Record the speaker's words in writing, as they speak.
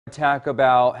Talk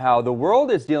about how the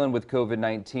world is dealing with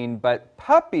COVID-19, but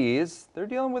puppies, they're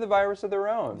dealing with a virus of their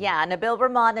own. Yeah, Nabil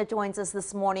Remadna joins us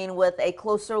this morning with a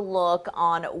closer look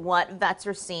on what vets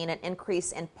are seeing an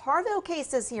increase in Parvo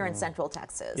cases here in Central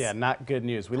Texas. Yeah, not good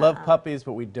news. We love puppies,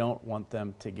 but we don't want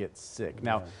them to get sick.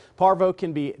 Now, Parvo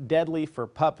can be deadly for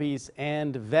puppies,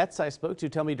 and vets I spoke to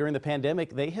tell me during the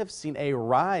pandemic they have seen a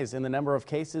rise in the number of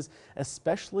cases,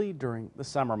 especially during the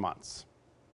summer months.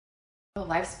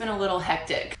 Life's been a little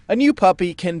hectic. A new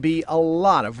puppy can be a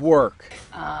lot of work.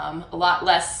 A lot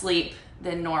less sleep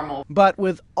than normal. But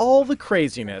with all the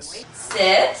craziness.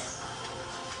 Sit.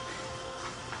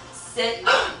 Sit.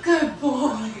 Good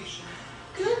boy.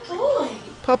 Good boy.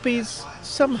 Puppies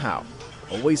somehow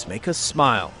always make us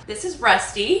smile. This is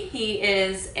Rusty. He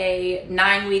is a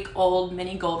 9-week-old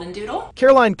mini golden doodle.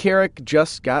 Caroline Carrick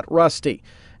just got Rusty,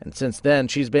 and since then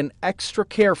she's been extra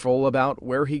careful about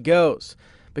where he goes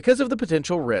because of the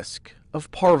potential risk of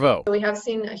Parvo. We have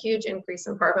seen a huge increase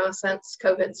in Parvo since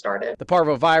COVID started. The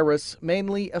Parvo virus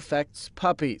mainly affects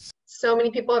puppies. So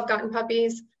many people have gotten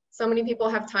puppies. So many people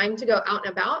have time to go out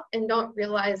and about and don't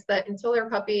realize that until their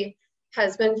puppy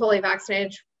has been fully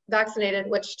vaccinated,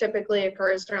 which typically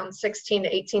occurs around 16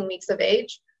 to 18 weeks of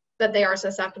age, that they are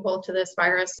susceptible to this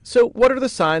virus. So what are the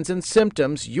signs and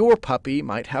symptoms your puppy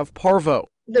might have Parvo?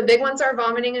 The big ones are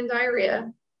vomiting and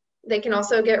diarrhea. They can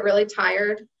also get really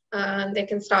tired. They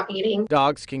can stop eating.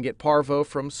 Dogs can get Parvo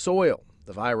from soil.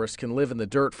 The virus can live in the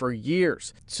dirt for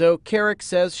years. So Carrick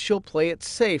says she'll play it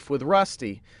safe with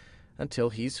Rusty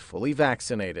until he's fully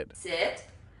vaccinated. Sit.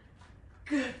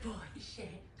 Good boy,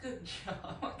 Shane. Good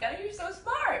job. God, you're so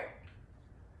smart.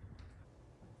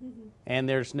 And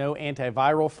there's no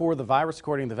antiviral for the virus,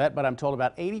 according to the vet, but I'm told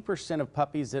about 80% of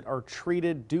puppies that are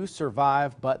treated do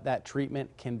survive, but that treatment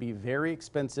can be very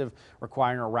expensive,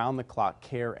 requiring around-the-clock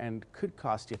care and could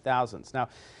cost you thousands. Now,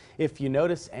 if you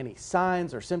notice any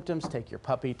signs or symptoms, take your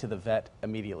puppy to the vet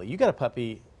immediately. You got a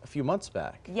puppy a few months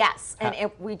back. Yes, and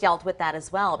we dealt with that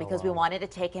as well because we wanted to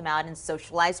take him out and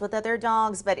socialize with other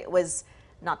dogs, but it was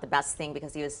not the best thing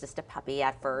because he was just a puppy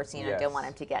at first, didn't want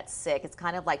him to get sick. It's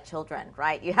kind of like children,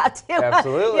 right? You have to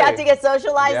Absolutely. You have to get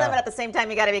socialize them, and at the same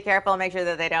time you got to be careful and make sure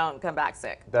that they don't come back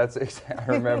sick. I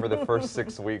remember the first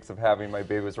 6 weeks of having my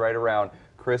baby was right around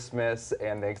Christmas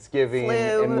and Thanksgiving,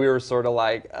 and we were sort of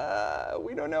like,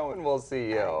 we don't know when we'll see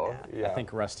you. I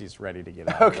think Rusty's ready to get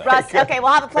out. Okay,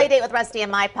 we'll have a play date with Rusty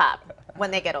and my pup when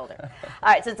they get older.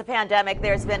 All right, since the pandemic,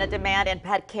 there's been a demand in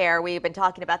pet care. We've been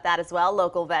talking about that as well.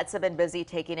 Local vets have been busy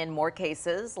taking in more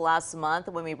cases. Last month,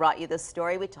 when we brought you this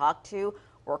story, we talked to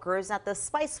workers at the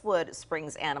Spicewood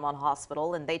Springs Animal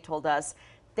Hospital, and they told us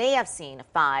they have seen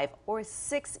 5 or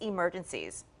 6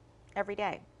 emergencies every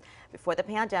day. Before the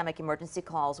pandemic, emergency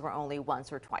calls were only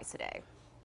once or twice a day.